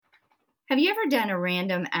Have you ever done a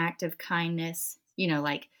random act of kindness?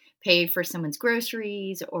 Like paid for someone's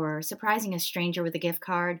groceries or surprising a stranger with a gift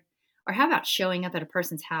card? Or how about showing up at a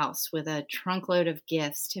person's house with a trunk load of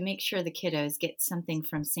gifts to make sure the kiddos get something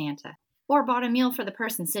from Santa? Or bought a meal for the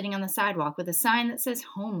person sitting on the sidewalk with a sign that says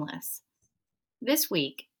homeless? This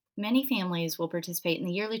week, many families will participate in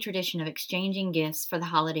the yearly tradition of exchanging gifts for the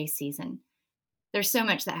holiday season. There's so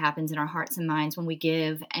much that happens in our hearts and minds when we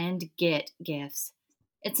give and get gifts.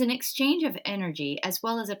 It's an exchange of energy as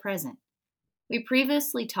well as a present. We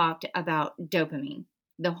previously talked about dopamine,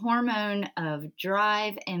 the hormone of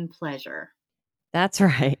drive and pleasure. That's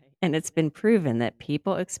right. And it's been proven that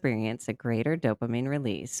people experience a greater dopamine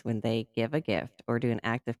release when they give a gift or do an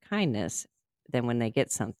act of kindness than when they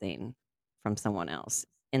get something from someone else.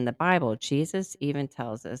 In the Bible, Jesus even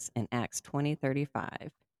tells us in Acts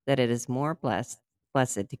 20:35 that it is more blessed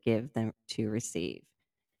to give than to receive.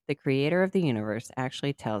 The creator of the universe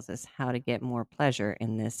actually tells us how to get more pleasure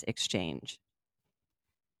in this exchange.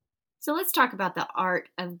 So let's talk about the art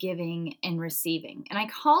of giving and receiving. And I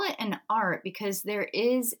call it an art because there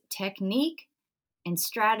is technique and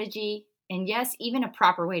strategy, and yes, even a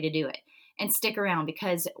proper way to do it. And stick around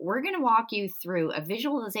because we're going to walk you through a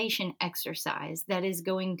visualization exercise that is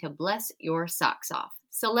going to bless your socks off.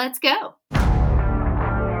 So let's go.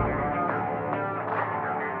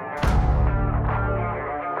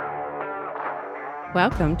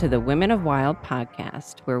 Welcome to the Women of Wild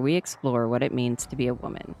podcast, where we explore what it means to be a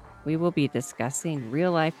woman. We will be discussing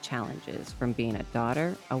real life challenges from being a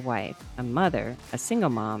daughter, a wife, a mother, a single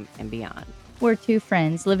mom, and beyond. We're two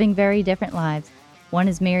friends living very different lives. One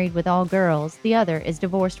is married with all girls, the other is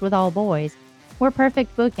divorced with all boys. We're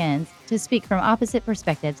perfect bookends to speak from opposite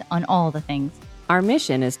perspectives on all the things. Our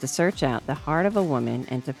mission is to search out the heart of a woman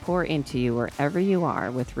and to pour into you wherever you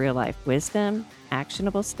are with real life wisdom,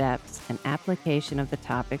 actionable steps, and application of the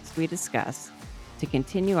topics we discuss to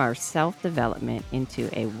continue our self-development into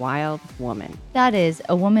a wild woman. That is,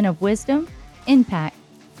 a woman of wisdom, impact,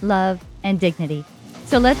 love, and dignity.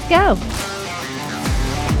 So let's go!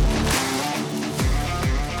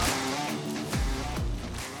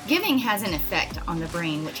 Giving has an effect on the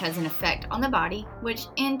brain, which has an effect on the body, which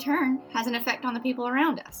in turn has an effect on the people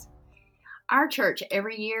around us. Our church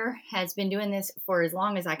every year has been doing this for as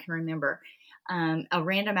long as I can remember. A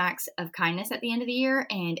random acts of kindness at the end of the year,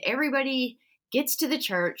 and everybody gets to the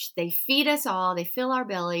church, they feed us all, they fill our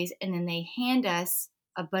bellies, and then they hand us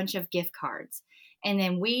a bunch of gift cards. And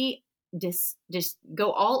then we just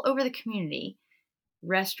go all over the community,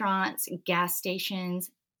 restaurants, gas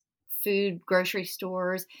stations, food, grocery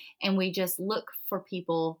stores, and we just look for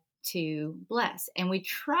people to bless. And we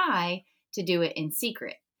try to do it in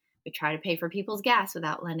secret. We try to pay for people's gas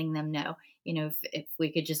without letting them know, if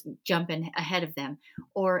we could just jump in ahead of them,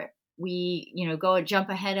 or we, go jump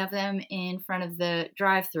ahead of them in front of the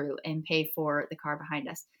drive-through and pay for the car behind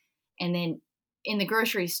us. And then in the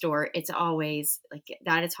grocery store, it's always like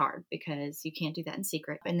that. It's hard because you can't do that in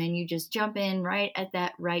secret. And then you just jump in right at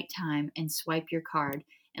that right time and swipe your card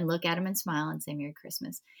and look at them and smile and say Merry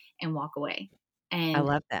Christmas and walk away. And I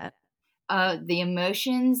love that. The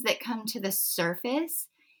emotions that come to the surface,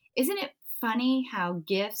 isn't it funny how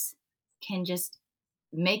gifts can just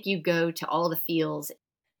make you go to all the feels?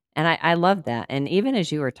 And I love that. And even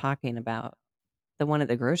as you were talking about the one at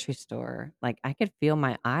the grocery store, like I could feel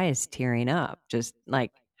my eyes tearing up, just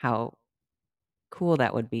like how cool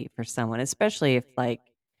that would be for someone, especially if like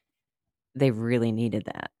they really needed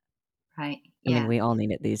that. Right. I mean, Yeah. we all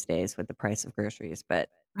need it these days with the price of groceries, but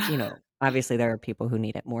obviously there are people who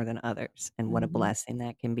need it more than others, and what a Mhm. blessing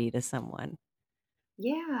that can be to someone.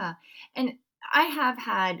 Yeah. And I have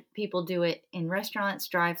had people do it in restaurants,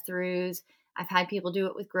 drive-throughs. I've had people do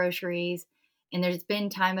it with groceries. And there's been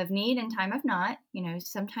time of need and time of not.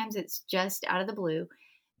 Sometimes it's just out of the blue.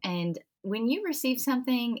 And when you receive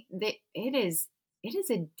something that it is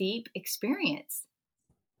a deep experience.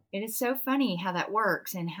 It is so funny how that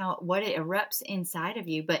works and what it erupts inside of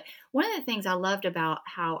you. But one of the things I loved about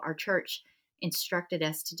how our church instructed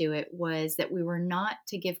us to do it was that we were not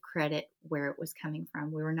to give credit where it was coming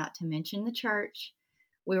from. We were not to mention the church.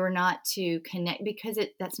 We were not to connect because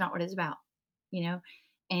that's not what it's about, you know.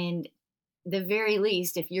 And the very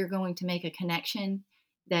least, if you're going to make a connection,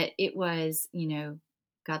 that it was,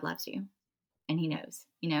 God loves you and He knows.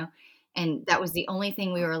 And that was the only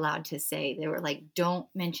thing we were allowed to say. They were like, don't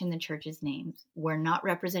mention the church's names. We're not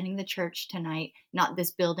representing the church tonight, not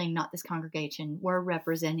this building, not this congregation. We're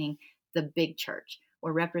representing the big church.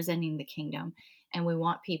 We're representing the kingdom. And we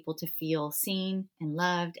want people to feel seen and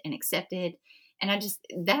loved and accepted. And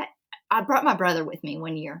I brought my brother with me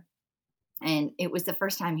one year. And it was the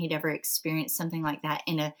first time he'd ever experienced something like that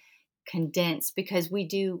in a condensed because we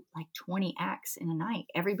do like 20 acts in a night.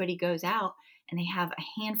 Everybody goes out and they have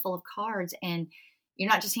a handful of cards, and you're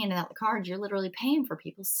not just handing out the cards, you're literally paying for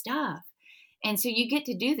people's stuff. And so you get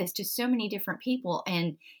to do this to so many different people,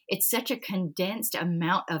 and it's such a condensed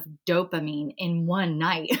amount of dopamine in one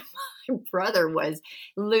night. My brother was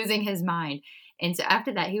losing his mind. And so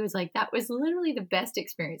after that, he was like, that was literally the best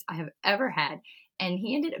experience I have ever had. And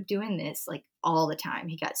he ended up doing this like all the time.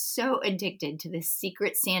 He got so addicted to this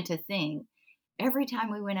Secret Santa thing. Every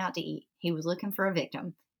time we went out to eat, he was looking for a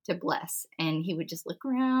victim to bless. And he would just look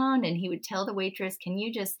around and he would tell the waitress, can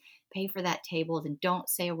you just pay for that table? And don't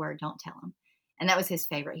say a word, don't tell him. And that was his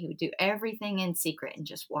favorite. He would do everything in secret and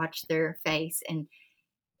just watch their face. And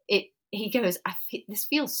he goes, this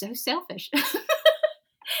feels so selfish.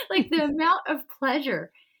 Like the amount of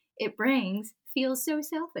pleasure it brings feels so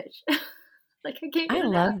selfish. Like I can't I get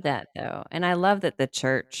enough. love that though. And I love that the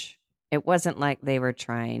church, it wasn't like they were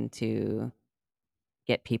trying to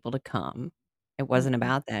get people to come. It wasn't Mhm.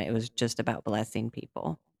 about that. It was just about blessing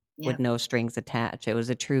people with Yep. no strings attached. It was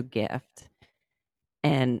a true gift.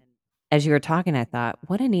 And as you were talking, I thought,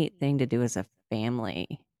 what a neat thing to do as a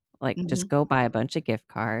family. Like just Hmm. go buy a bunch of gift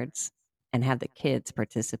cards and have the kids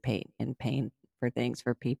participate in paying for things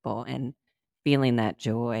for people and feeling that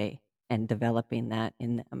joy and developing that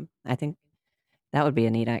in them. I think that would be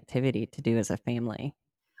a neat activity to do as a family.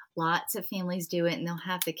 Lots of families do it, and they'll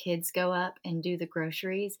have the kids go up and do the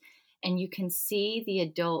groceries. And you can see the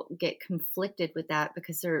adult get conflicted with that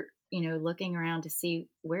because they're, looking around to see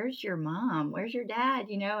where's your mom, where's your dad,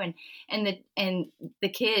 and the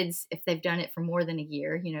kids, if they've done it for more than a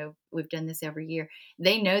year, we've done this every year,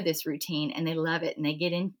 they know this routine and they love it and they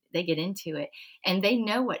get into it and they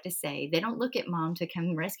know what to say. They don't look at mom to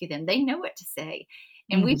come rescue them. They know what to say.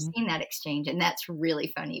 And we've Mhm. seen that exchange, and that's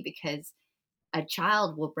really funny because a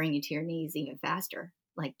child will bring you to your knees even faster.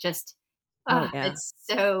 Like just, Oh, yeah. it's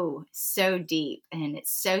so, so deep and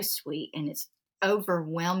it's so sweet and it's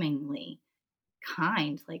overwhelmingly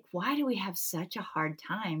kind. Like, why do we have such a hard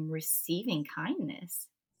time receiving kindness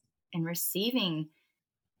and receiving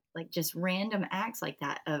like just random acts like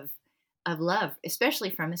that of love, especially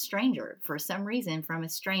from a stranger? For some reason, from a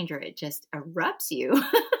stranger, it just erupts you.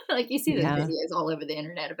 Like you see those Yeah. videos all over the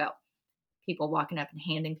internet about people walking up and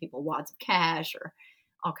handing people wads of cash or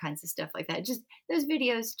all kinds of stuff like that. Just those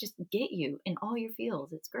videos just get you in all your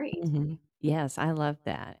feels. It's great. Mhm. Yes, I love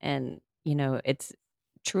that. And, it's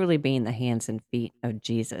truly being the hands and feet of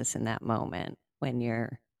Jesus in that moment when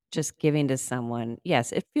you're just giving to someone.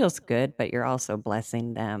 Yes, it feels good, but you're also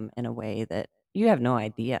blessing them in a way that you have no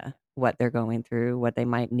idea what they're going through, what they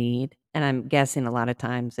might need. And I'm guessing a lot of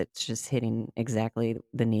times it's just hitting exactly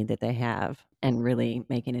the need that they have and really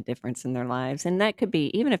making a difference in their lives. And that could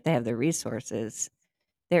be even if they have the resources,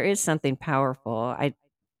 there is something powerful.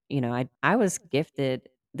 I was gifted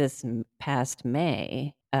this past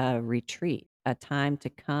May a retreat, a time to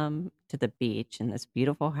come to the beach in this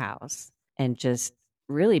beautiful house and just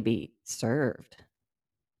really be served.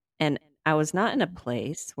 And I was not in a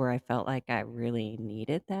place where I felt like I really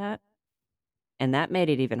needed that. And that made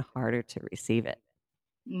it even harder to receive it.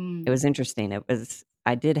 It Mm, was interesting.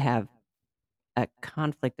 I did have a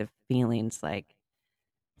conflict of feelings like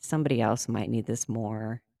somebody else might need this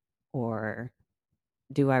more, or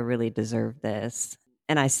do I really deserve this?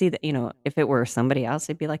 And I see that, if it were somebody else,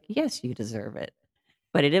 I'd be like, yes, you deserve it.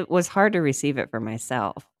 But it was hard to receive it for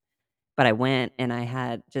myself. But I went and I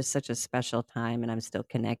had just such a special time, and I'm still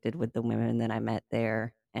connected with the women that I met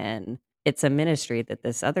there. And it's a ministry that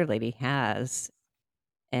this other lady has,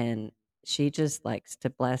 and she just likes to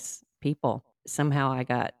bless people. Somehow I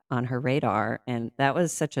got on her radar, and that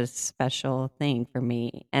was such a special thing for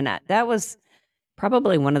me. And that was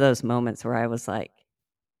probably one of those moments where I was like,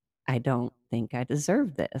 I don't think I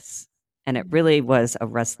deserve this. And it mm, really was a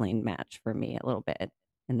wrestling match for me a little bit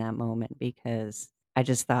in that moment because I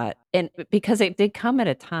just thought, and because it did come at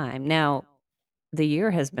a time. Now, the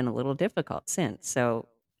year has been a little difficult since. So,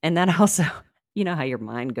 and that also, you know how your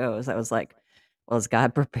mind goes. I was like, well, is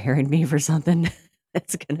God preparing me for something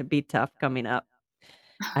that's going to be tough coming up?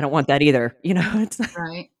 I don't want that either. It's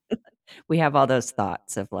right. we have all those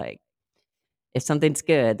thoughts of like, if something's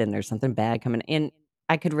good, then there's something bad coming in.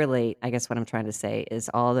 I could relate. I guess what I'm trying to say is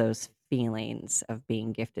all those feelings of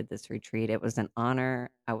being gifted this retreat. It was an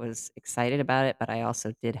honor. I was excited about it, but I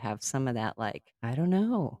also did have some of that, like, I don't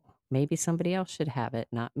know, maybe somebody else should have it,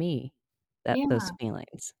 not me. Those Yeah.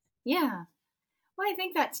 feelings. Yeah. Well, I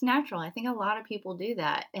think that's natural. I think a lot of people do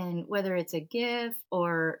that. And whether it's a gift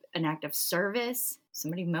or an act of service,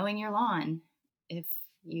 somebody mowing your lawn, if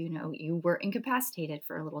you were incapacitated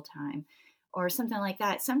for a little time or something like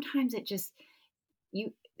that, sometimes it just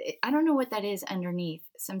you I don't know what that is underneath.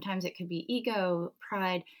 Sometimes it could be ego,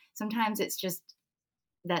 pride. Sometimes it's just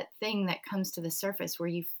that thing that comes to the surface where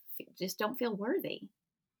you just don't feel worthy.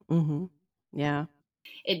 Mm-hmm. Yeah.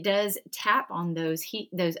 It does tap on those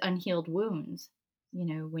unhealed wounds.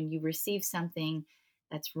 When you receive something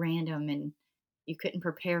that's random and you couldn't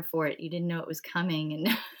prepare for it, you didn't know it was coming,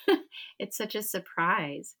 and it's such a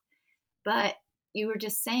surprise. But you were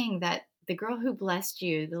just saying that the girl who blessed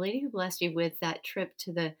you, the lady who blessed you with that trip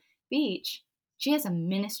to the beach, she has a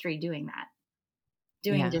ministry doing that.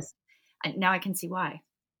 Doing Yeah. just now I can see why.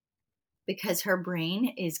 Because her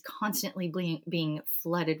brain is constantly being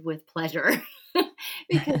flooded with pleasure.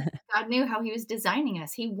 Because God knew how he was designing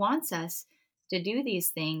us. He wants us to do these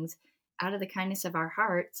things out of the kindness of our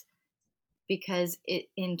hearts, because it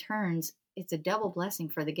in turns it's a double blessing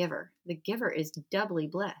for the giver. The giver is doubly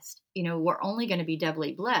blessed. We're only going to be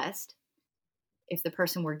doubly blessed if the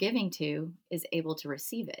person we're giving to is able to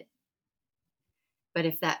receive it. But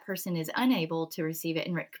if that person is unable to receive it,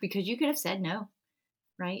 because you could have said no,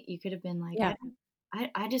 right? You could have been like, Yeah.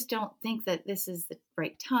 I just don't think that this is the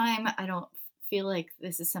right time. I don't feel like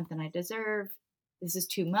this is something I deserve. This is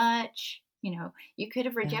too much. You could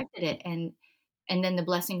have Yeah. rejected it, and then the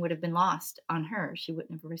blessing would have been lost on her. She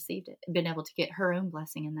wouldn't have received it, been able to get her own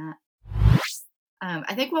blessing in that.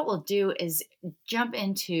 I think what we'll do is jump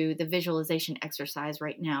into the visualization exercise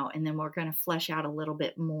right now, and then we're going to flesh out a little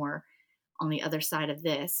bit more on the other side of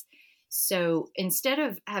this. So instead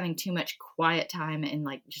of having too much quiet time and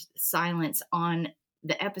like just silence on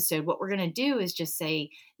the episode, what we're going to do is just say,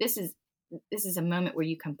 this is a moment where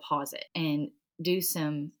you can pause it and do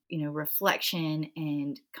some, reflection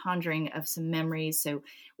and conjuring of some memories. So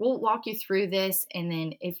we'll walk you through this. And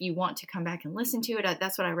then if you want to come back and listen to it,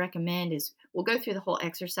 that's what I recommend is we'll go through the whole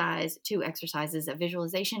exercise, 2 exercises of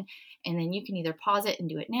visualization. And then you can either pause it and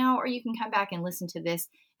do it now, or you can come back and listen to this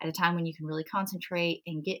at a time when you can really concentrate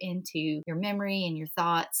and get into your memory and your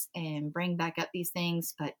thoughts and bring back up these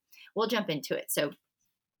things. But we'll jump into it. So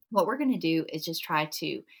what we're going to do is just try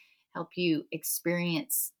to help you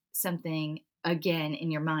experience something again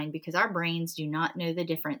in your mind, because our brains do not know the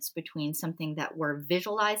difference between something that we're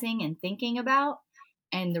visualizing and thinking about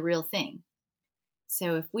and the real thing.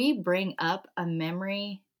 So if we bring up a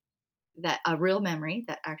real memory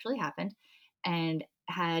that actually happened and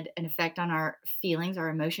had an effect on our feelings, our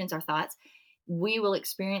emotions, our thoughts, we will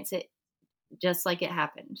experience it just like it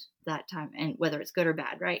happened that time, and whether it's good or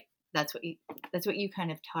bad, right? That's what you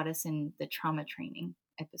kind of taught us in the trauma training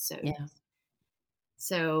episode. Yeah.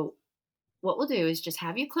 So what we'll do is just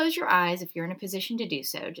have you close your eyes. If you're in a position to do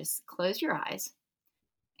so, just close your eyes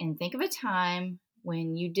and think of a time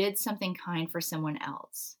when you did something kind for someone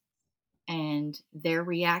else and their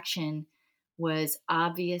reaction was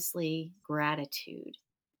obviously gratitude.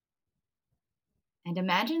 And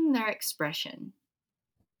imagine their expression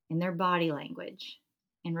in their body language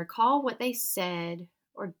and recall what they said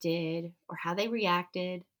or did or how they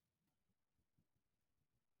reacted.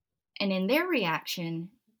 And in their reaction,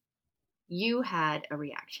 you had a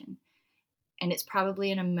reaction. And it's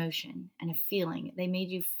probably an emotion and a feeling. They made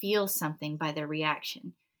you feel something by their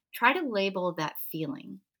reaction. Try to label that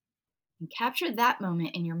feeling and capture that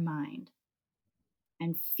moment in your mind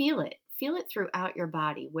and feel it. Feel it throughout your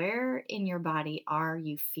body. Where in your body are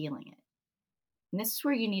you feeling it? And this is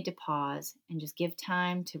where you need to pause and just give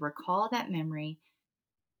time to recall that memory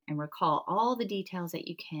and recall all the details that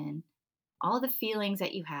you can, all the feelings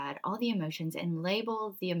that you had, all the emotions, and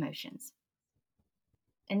label the emotions.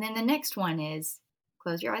 And then the next one is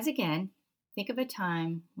close your eyes again. Think of a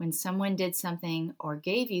time when someone did something or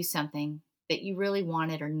gave you something that you really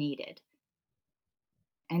wanted or needed.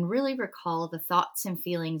 And really recall the thoughts and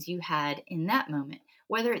feelings you had in that moment,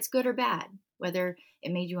 whether it's good or bad, whether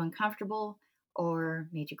it made you uncomfortable or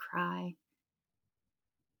made you cry.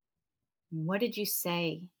 What did you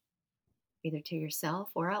say, either to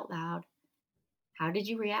yourself or out loud? How did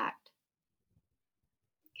you react?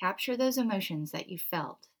 Capture those emotions that you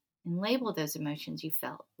felt and label those emotions you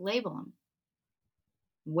felt. Label them.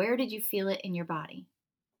 Where did you feel it in your body?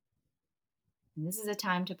 And this is a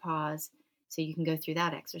time to pause so you can go through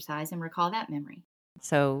that exercise and recall that memory.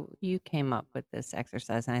 So you came up with this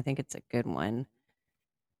exercise, and I think it's a good one.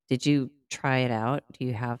 Did you try it out? Do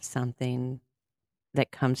you have something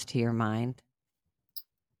that comes to your mind?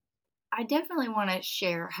 I definitely want to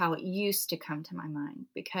share how it used to come to my mind,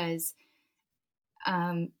 because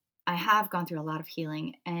I have gone through a lot of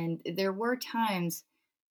healing, and there were times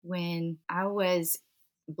when I was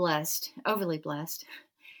blessed, overly blessed,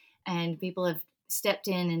 and people have stepped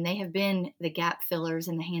in and they have been the gap fillers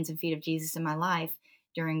in the hands and feet of Jesus in my life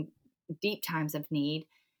during deep times of need.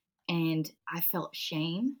 And I felt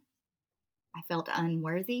shame. I felt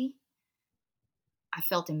unworthy. I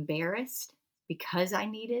felt embarrassed because I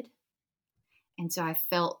needed. And so I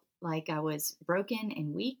felt like I was broken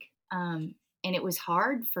and weak. And it was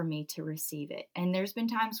hard for me to receive it. And there's been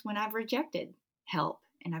times when I've rejected help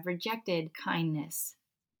and I've rejected kindness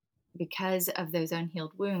because of those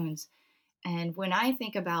unhealed wounds. And when I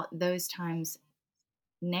think about those times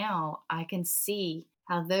now, I can see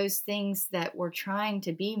how those things that were trying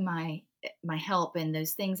to be my help and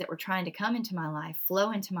those things that were trying to come into my life,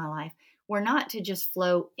 flow into my life, were not to just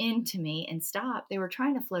flow into me and stop. They were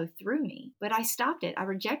trying to flow through me. But I stopped it. I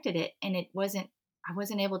rejected it, and I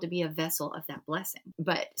wasn't able to be a vessel of that blessing.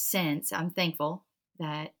 But since I'm thankful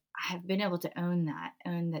that I have been able to own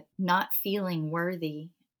that not feeling worthy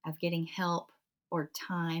of getting help or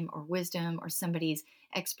time or wisdom or somebody's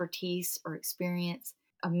expertise or experience,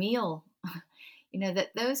 a meal,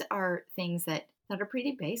 that those are things that are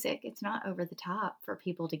pretty basic. It's not over the top for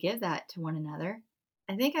people to give that to one another.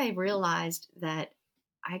 I think I realized that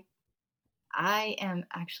I I am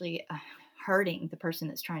actually hurting the person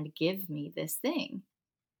that's trying to give me this thing.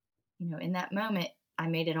 In that moment, I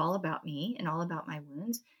made it all about me and all about my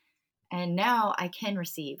wounds. And now I can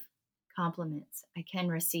receive compliments. I can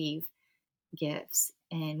receive gifts.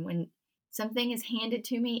 And when something is handed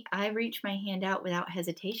to me, I reach my hand out without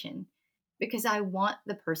hesitation because I want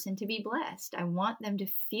the person to be blessed. I want them to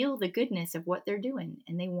feel the goodness of what they're doing,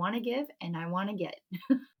 and they want to give and I want to get.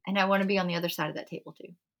 And I want to be on the other side of that table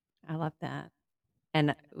too. I love that.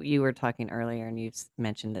 And you were talking earlier, and you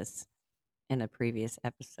mentioned this in a previous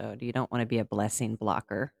episode. You don't want to be a blessing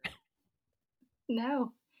blocker.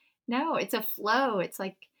 No, no, it's a flow. It's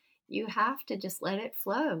like you have to just let it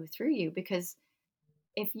flow through you because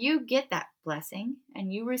if you get that blessing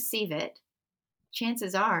and you receive it,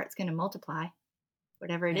 chances are it's going to multiply.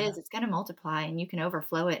 Whatever it Yeah. is, it's going to multiply and you can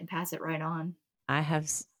overflow it and pass it right on. I have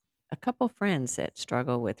a couple friends that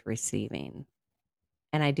struggle with receiving,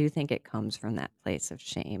 and I do think it comes from that place of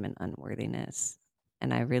shame and unworthiness.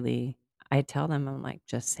 And I tell them, I'm like,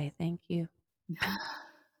 just say thank you.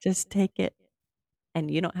 Just take it. And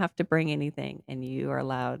you don't have to bring anything, and you are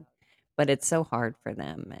allowed. But it's so hard for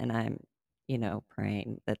them. And I'm,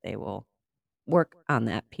 praying that they will work on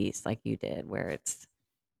that piece like you did, where it's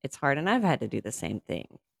hard. And I've had to do the same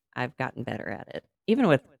thing. I've gotten better at it. Even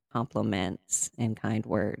with compliments and kind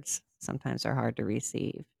words, sometimes are hard to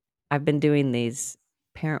receive. I've been doing these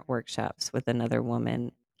parent workshops with another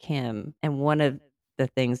woman, Kim, and one of the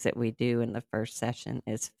things that we do in the first session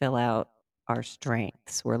is fill out our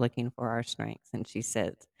strengths. We're looking for our strengths. And she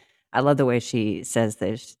says, I love the way she says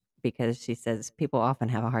this because she says people often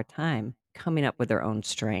have a hard time coming up with their own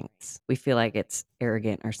strengths. We feel like it's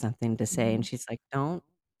arrogant or something to say. And she's like, don't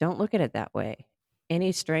look at it that way.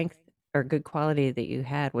 Any strength or good quality that you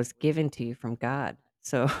had was given to you from God.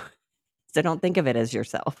 So so don't think of it as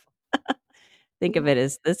yourself. Think of Yeah. it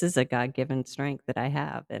as this is a God-given strength that I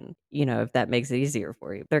have. And, if that makes it easier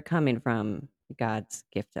for you, they're coming from God's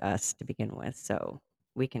gift to us to begin with. So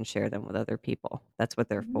we can share them with other people. That's what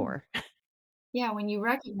they're Yeah. for. Yeah, when you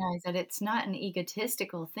recognize that it's not an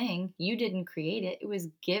egotistical thing, you didn't create it. It was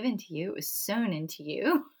given to you. It was sown into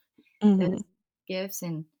you. Hmm. Those gifts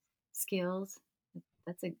and skills.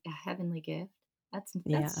 That's a heavenly gift. That's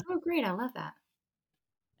Yeah. so great. I love that.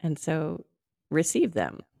 And so receive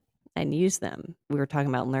them and use them. We were talking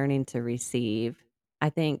about learning to receive. I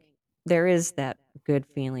think there is that good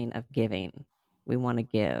feeling of giving. We want to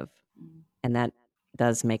give, Mm. and that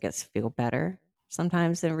does make us feel better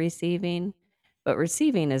sometimes than receiving. But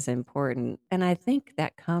receiving is important. And I think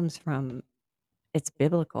that comes from it's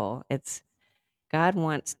biblical. It's God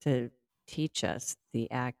wants to teach us the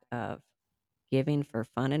act of giving for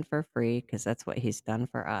fun and for free because that's what he's done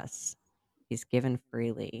for us. He's given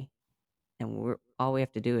freely, and all we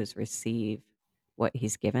have to do is receive what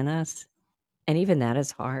he's given us. And even that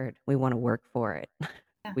is hard. We want to work for it.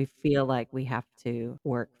 Yeah. We feel like we have to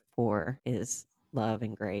work for his love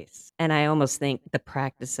and grace. And I almost think the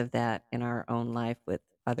practice of that in our own life with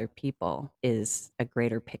other people is a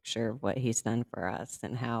greater picture of what he's done for us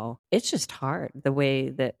and how it's just hard the way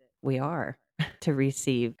that we are to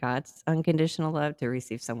receive God's unconditional love, to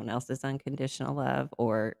receive someone else's unconditional love,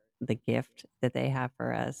 or the gift that they have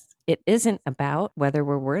for us. It isn't about whether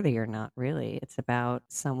we're worthy or not, really. It's about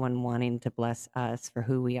someone wanting to bless us for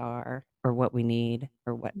who we are or what we need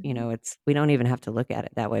or what, Mhm. we don't even have to look at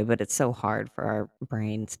it that way, but it's so hard for our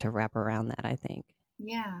brains to wrap around that, I think.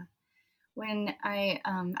 Yeah. When I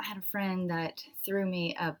had a friend that threw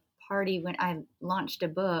me a party when I launched a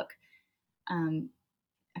book um,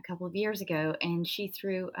 a couple of years ago, and she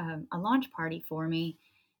threw a launch party for me.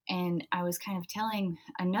 And I was kind of telling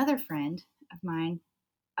another friend of mine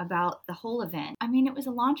about the whole event. I mean, it was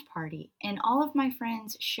a launch party, and all of my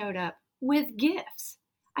friends showed up with gifts.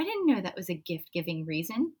 I didn't know that was a gift giving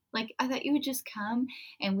reason. Like, I thought you would just come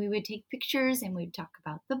and we would take pictures and we'd talk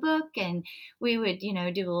about the book and we would, do a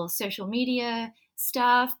little social media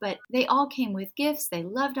stuff. But they all came with gifts. They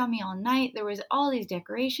loved on me all night. There was all these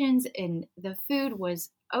decorations and the food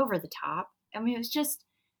was over the top. I mean, it was just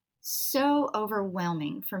so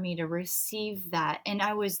overwhelming for me to receive that. And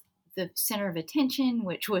I was the center of attention,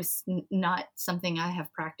 which was not something I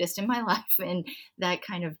have practiced in my life. And that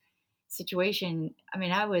kind of situation, I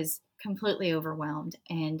mean, I was completely overwhelmed.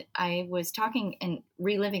 And I was talking and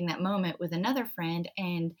reliving that moment with another friend.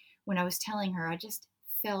 And when I was telling her, I just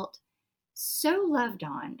felt so loved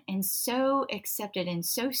on and so accepted and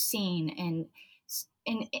so seen.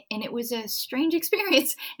 And it was a strange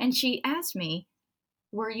experience. And she asked me,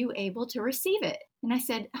 were you able to receive it? And I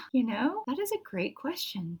said, that is a great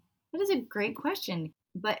question. That is a great question.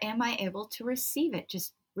 But am I able to receive it?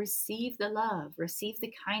 Just receive the love, receive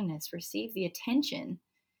the kindness, receive the attention,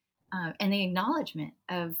 and the acknowledgement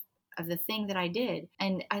of the thing that I did.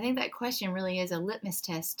 And I think that question really is a litmus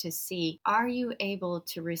test to see, are you able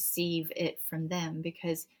to receive it from them?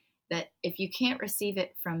 Because that if you can't receive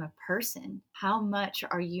it from a person, how much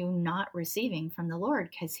are you not receiving from the Lord?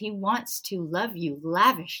 Because He wants to love you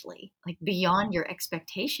lavishly, like beyond your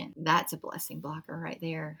expectation. That's a blessing blocker right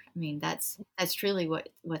there. I mean, that's truly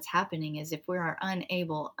what's happening is if we are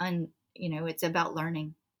unable, it's about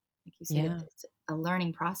learning. Like you said, Yeah. it's a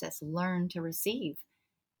learning process. Learn to receive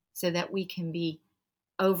so that we can be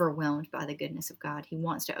overwhelmed by the goodness of God. He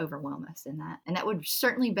wants to overwhelm us in that. And that would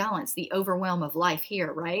certainly balance the overwhelm of life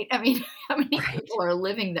here, right? I mean, how many Right. people are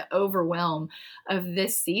living the overwhelm of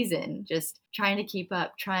this season, just trying to keep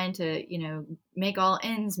up, trying to, make all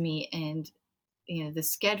ends meet. And, the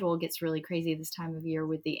schedule gets really crazy this time of year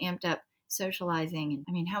with the amped up socializing. And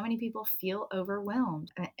I mean, how many people feel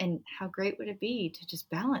overwhelmed? And how great would it be to just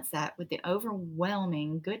balance that with the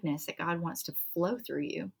overwhelming goodness that God wants to flow through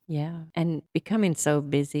you? Yeah. And becoming so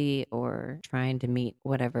busy or trying to meet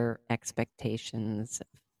whatever expectations of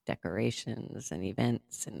decorations and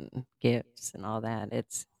events and gifts and all that,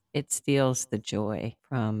 it steals the joy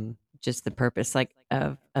from just the purpose like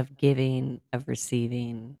of giving, of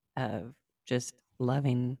receiving, of just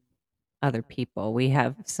loving other people. We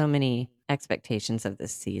have so many expectations of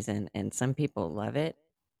this season, and some people love it,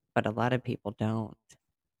 but a lot of people don't.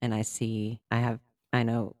 And I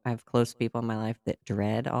know I have close people in my life that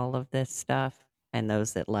dread all of this stuff and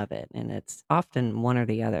those that love it. And it's often one or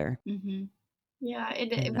the other. Mm-hmm. Yeah,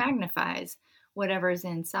 it And magnifies whatever's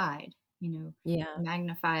inside, yeah.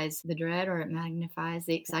 magnifies the dread or it magnifies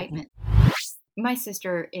the excitement. My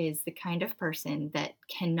sister is the kind of person that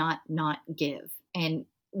cannot not give. And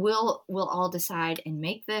we'll all decide and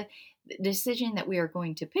make the decision that we are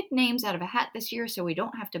going to pick names out of a hat this year so we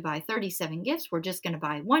don't have to buy 37 gifts. We're just going to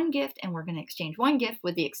buy one gift and we're going to exchange one gift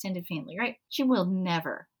with the extended family, right? She will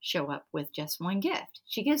never show up with just one gift.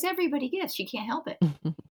 She gives everybody gifts. She can't help it.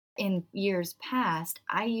 In years past,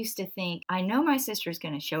 I used to think, I know my sister's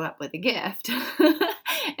going to show up with a gift.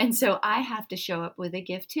 And so I have to show up with a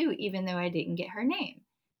gift too, even though I didn't get her name.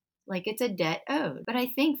 Like it's a debt owed. But I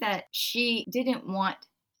think that she didn't want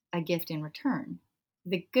a gift in return.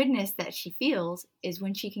 The goodness that she feels is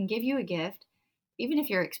when she can give you a gift, even if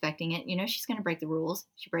you're expecting it, she's going to break the rules.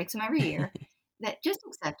 She breaks them every year. That just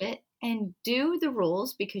accept it and do the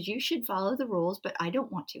rules because you should follow the rules, but I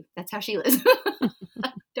don't want to. That's how she lives.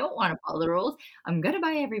 Don't want to follow the rules. I'm going to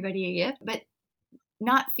buy everybody a gift, but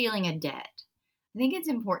not feeling a debt. I think it's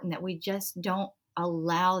important that we just don't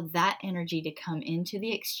allow that energy to come into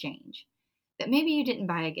the exchange. That maybe you didn't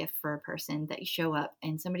buy a gift for a person, that you show up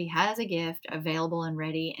and somebody has a gift available and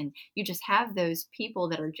ready, and you just have those people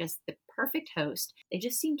that are just the perfect host. They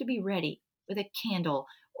just seem to be ready with a candle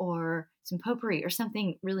or some potpourri or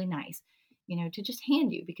something really nice, to just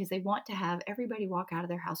hand you because they want to have everybody walk out of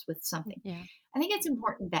their house with something. Yeah. I think it's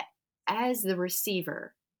important that as the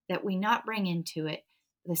receiver, that we not bring into it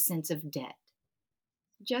the sense of debt.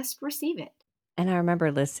 Just receive it. And I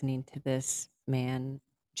remember listening to this man,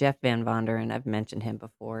 Jeff Van Vonderen. I've mentioned him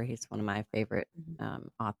before. He's one of my favorite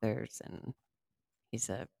authors, and he's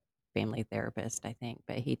a family therapist, I think.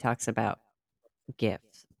 But he talks about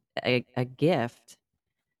gifts. A gift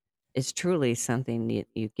is truly something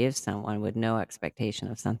you give someone with no expectation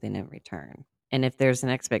of something in return. And if there's an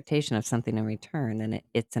expectation of something in return, then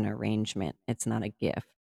it's an arrangement. It's not a gift.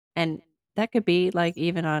 And that could be like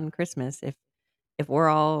even on Christmas, if we're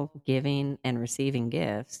all giving and receiving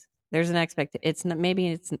gifts, there's an expect. It's not, maybe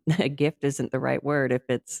it's a gift isn't the right word if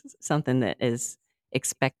it's something that is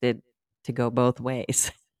expected to go both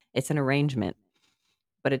ways. It's an arrangement.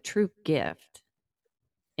 But a true gift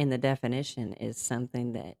in the definition is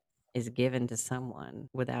something that is given to someone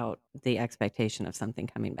without the expectation of something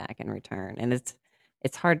coming back in return. And it's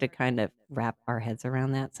hard to kind of wrap our heads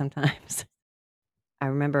around that sometimes. I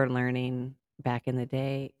remember learning back in the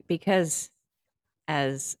day because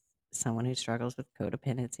as someone who struggles with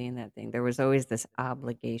codependency and that thing, there was always this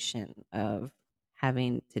obligation of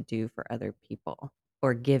having to do for other people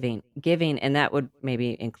or giving, and that would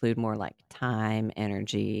maybe include more like time,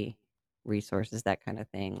 energy, resources, that kind of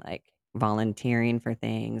thing, like volunteering for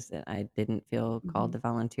things that I didn't feel called Mhm. to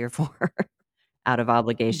volunteer for out of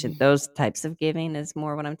obligation. Mhm. Those types of giving is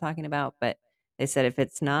more what I'm talking about. But they said if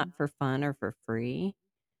it's not Mhm. for fun or for free,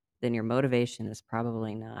 then your motivation is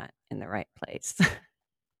probably not in the right place.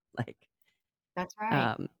 Like, That's right.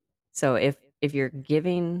 um, so if you're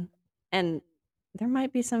giving, and there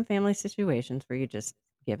might be some family situations where you just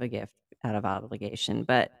give a gift out of obligation,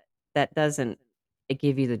 but that doesn't it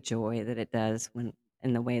give you the joy that it does when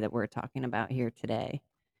in the way that we're talking about here today.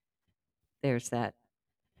 There's that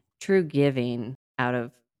true giving out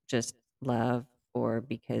of just love or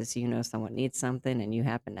because you know someone needs something and you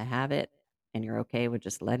happen to have it and you're okay with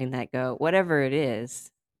just letting that go. Whatever it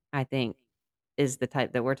is, I think is the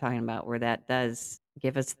type that we're talking about where that does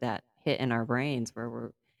give us that hit in our brains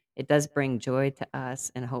where it does bring joy to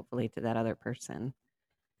us and hopefully to that other person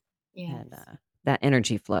and Yes. that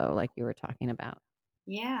energy flow like you were talking about.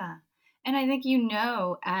 Yeah. And I think you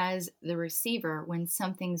know, as the receiver, when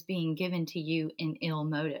something's being given to you in ill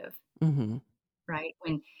motive, Hmm. right?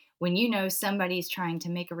 When you know somebody's trying to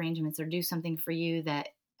make arrangements or do something for you that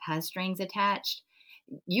has strings attached,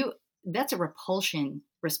 you that's a repulsion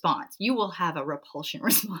response. You will have a repulsion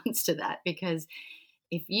response to that because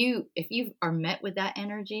if you are met with that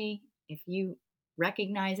energy, if you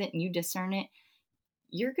recognize it and you discern it,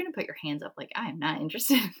 you're going to put your hands up like I am not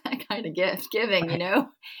interested in that kind of gift giving, Right.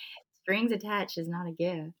 Strings attached is not a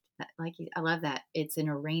gift. I love that. It's an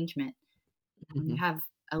arrangement. When you Hmm. have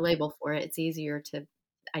a label for it, it's easier to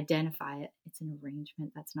identify it. It's an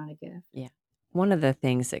arrangement. That's not a gift. Yeah. One of the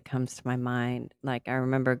things that comes to my mind, like I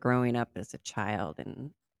remember growing up as a child,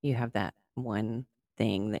 and you have that one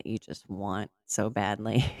thing that you just want so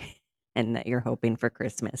badly and that you're hoping for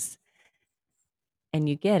Christmas. And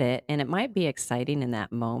you get it, and it might be exciting in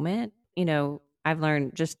that moment. I've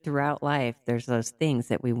learned just throughout life, there's those things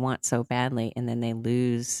that we want so badly, and then they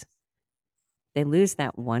lose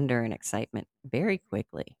that wonder and excitement very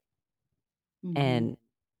quickly. Hmm. And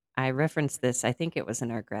I referenced this, I think it was in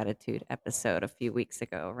our gratitude episode a few weeks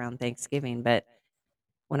ago around Thanksgiving, but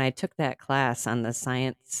when I took that class on the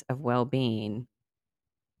science of well-being,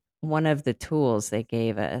 one of the tools they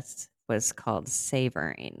gave us was called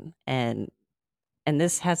savoring. And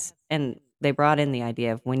they brought in the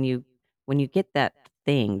idea of when you get that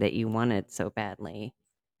thing that you wanted so badly,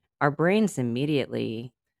 our brains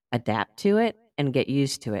immediately adapt to it and get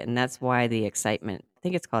used to it. And that's why the excitement, I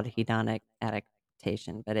think it's called hedonic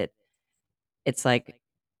adaptation, but it's like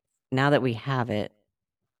now that we have it,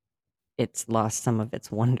 it's lost some of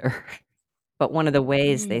its wonder. But one of the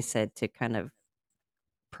ways Mm. they said to kind of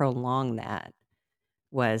prolong that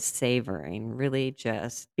was savoring, really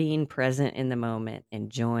just being present in the moment,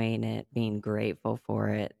 enjoying it, being grateful for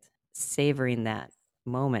it, savoring that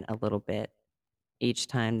moment a little bit each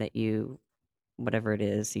time that whatever it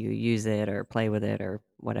is, you use it or play with it or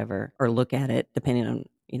whatever, or look at it, depending on,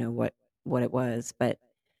 what it was. But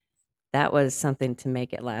that was something to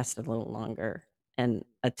make it last a little longer and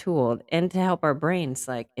a tool and to help our brains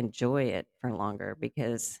like enjoy it for longer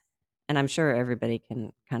and I'm sure everybody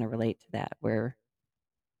can kind of relate to that where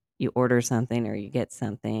you order something or you get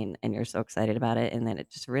something and you're so excited about it and then it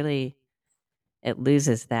just really it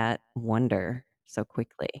loses that wonder so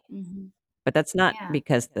quickly. Hmm. But that's not Yeah.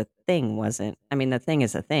 because the thing wasn't, I mean the thing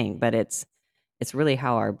is a thing, but it's really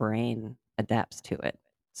how our brain adapts to it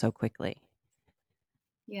so quickly.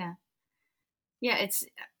 Yeah. Yeah.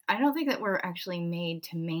 I don't think that we're actually made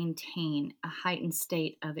to maintain a heightened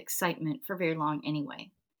state of excitement for very long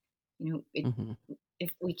anyway. You know, it, Hmm.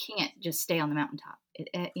 if we can't just stay on the mountaintop,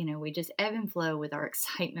 we just ebb and flow with our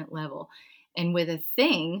excitement level. And with a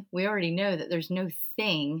thing, we already know that there's no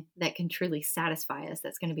thing that can truly satisfy us.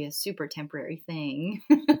 That's going to be a super temporary thing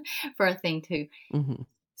for a thing to Hmm.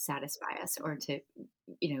 satisfy us or to,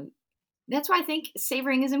 you know, that's why I think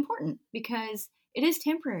savoring is important because it is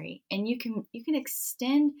temporary and you can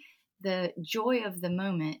extend the joy of the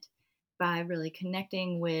moment by really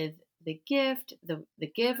connecting with the gift, the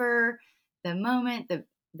giver, the moment, the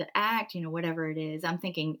act, whatever it is. I'm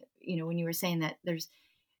thinking, when you were saying that there's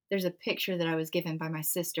a picture that I was given by my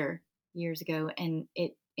sister years ago, and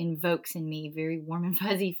it invokes in me very warm and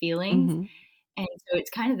fuzzy feelings. Hmm. And so it's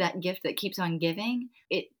kind of that gift that keeps on giving.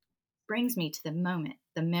 It brings me to the moment,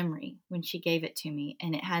 the memory when she gave it to me.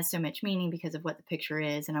 And it has so much meaning because of what the picture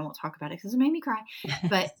is. And I won't talk about it because it made me cry.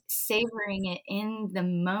 But savoring it in the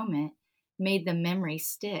moment made the memory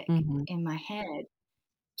stick Hmm. in my head.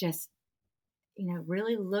 Just,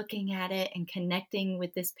 really looking at it and connecting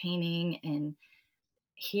with this painting and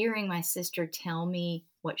hearing my sister tell me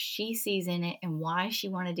what she sees in it and why she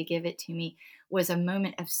wanted to give it to me was a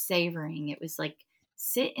moment of savoring. It was like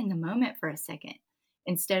sit in the moment for a second.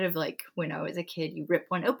 Instead of like when I was a kid, you rip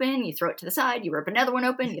one open, you throw it to the side, you rip another one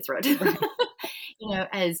open, you throw it to Right.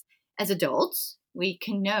 as adults, we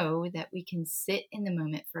can know that we can sit in the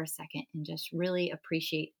moment for a second and just really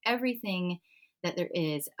appreciate everything that there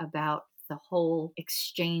is about the whole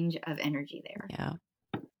exchange of energy there. Yeah.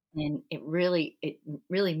 And it really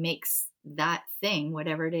makes that thing,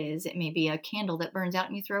 whatever it is, it may be a candle that burns out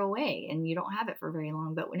and you throw away and you don't have it for very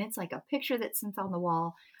long, but when it's like a picture that sits on the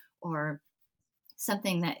wall or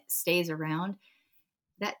something that stays around,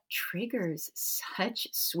 that triggers such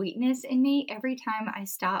sweetness in me every time I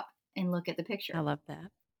stop and look at the I picture. love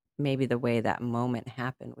that. Maybe the way that moment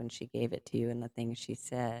happened when she gave it to you and the things she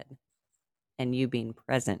said and you being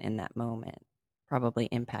present in that moment probably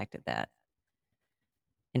impacted that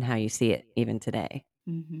in how you see it even today.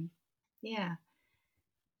 Hmm. Yeah,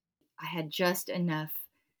 I had just enough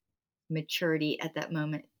maturity at that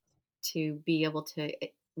moment to be able to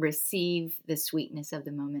receive the sweetness of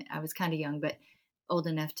the moment. I was kind of young, but old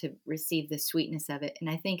enough to receive the sweetness of it. And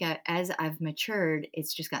I think as I've matured,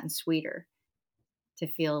 it's just gotten sweeter to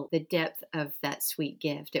feel the depth of that sweet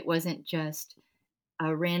gift. It wasn't just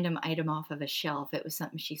a random item off of a shelf. It was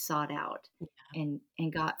something she sought out and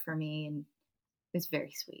got for me, and it was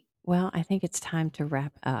very sweet. Well, I think it's time to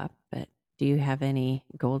wrap up, but do you have any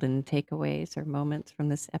golden takeaways or moments from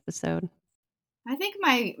this episode? I think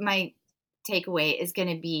my takeaway is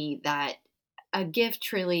going to be that a gift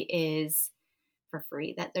truly is for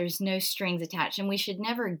free, that there's no strings attached, and we should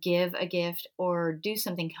never give a gift or do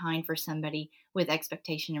something kind for somebody with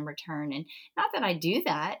expectation in return. And not that I do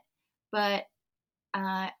that, but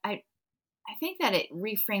I think that it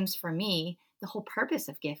reframes for me the whole purpose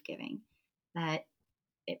of gift giving. That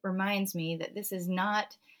it reminds me that this is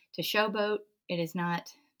not to showboat, it is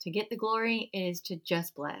not to get the glory, it is to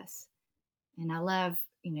just bless. And I love,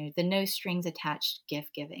 the no strings attached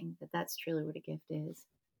gift giving, that's truly what a gift is.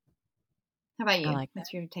 How about I you? like that.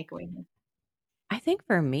 What's your takeaway here? I think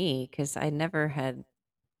for me, because I never had,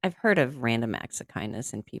 I've heard of random acts of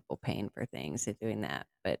kindness and people paying for things and doing that,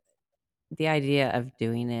 but the idea of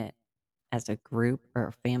doing it as a group or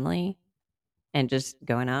a family and just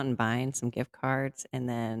going out and buying some gift cards and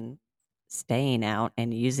then staying out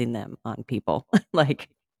and using them on people, like,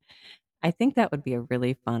 I think that would be a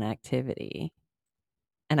really fun activity.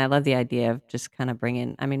 And I love the idea of just kind of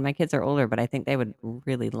bringing, I mean, my kids are older, but I think they would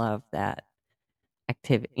really love that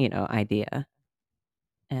activity, idea.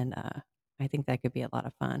 And I think that could be a lot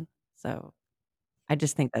of fun. So I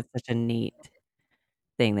just think that's such a neat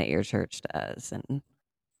thing that your church does. And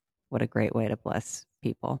what a great way to bless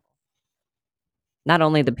people. Not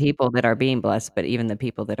only the people that are being blessed, but even the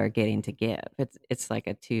people that are getting to give. It's like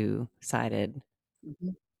a two-sided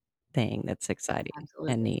Mhm. thing that's exciting and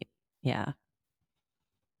Absolutely. neat. Yeah,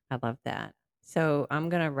 I love that. So I'm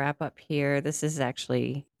gonna wrap up here. This is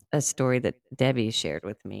actually a story that Debbie shared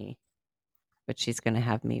with me, but she's gonna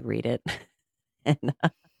have me read it. And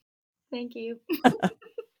Thank you.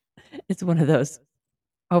 it's one of those,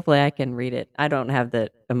 hopefully I can read it. I don't have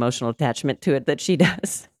the emotional attachment to it that she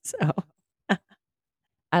does. So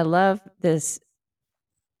I love this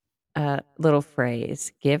little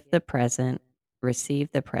phrase: give the present, receive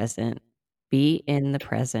the present, be in the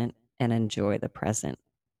present, and enjoy the present.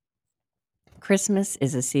 Christmas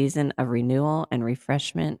is a season of renewal and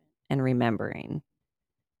refreshment and remembering.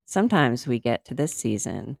 Sometimes we get to this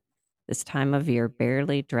season, this time of year,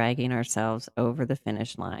 barely dragging ourselves over the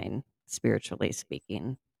finish line, spiritually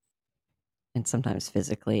speaking, and sometimes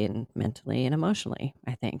physically and mentally and emotionally,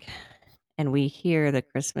 I think. And we hear the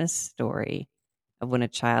Christmas story of when a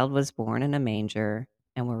child was born in a manger,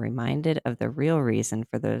 and we're reminded of the real reason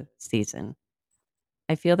for the season.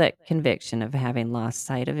 I feel that conviction of having lost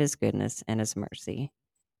sight of his goodness and his mercy.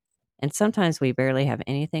 And sometimes we barely have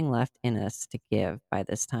anything left in us to give by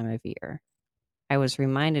this time of year. I was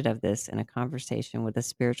reminded of this in a conversation with a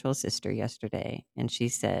spiritual sister yesterday, and she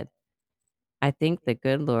said, I think the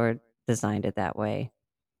good Lord designed it that way.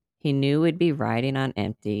 He knew we'd be riding on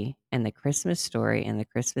empty, and the Christmas story and the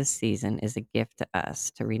Christmas season is a gift to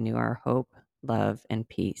us to renew our hope, love, and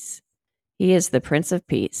peace. He is the Prince of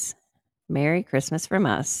Peace. Merry Christmas from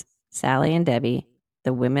us, Sally and Debbie,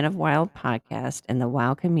 the Women of Wild podcast, and the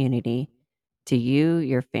WOW community, to you,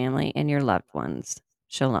 your family, and your loved ones.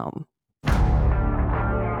 Shalom.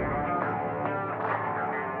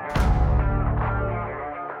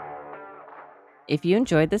 If you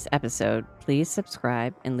enjoyed this episode, please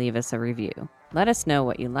subscribe and leave us a review. Let us know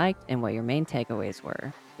what you liked and what your main takeaways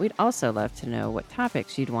were. We'd also love to know what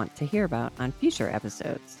topics you'd want to hear about on future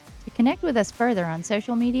episodes. To connect with us further on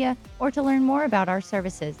social media or to learn more about our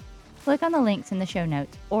services, click on the links in the show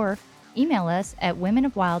notes or email us at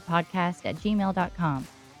womenofwildpodcast@gmail.com.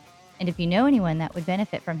 And if you know anyone that would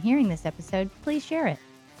benefit from hearing this episode, please share it.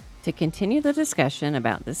 To continue the discussion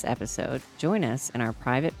about this episode, join us in our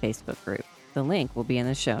private Facebook group. The link will be in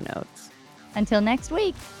the show notes. Until next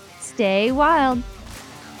week, stay wild.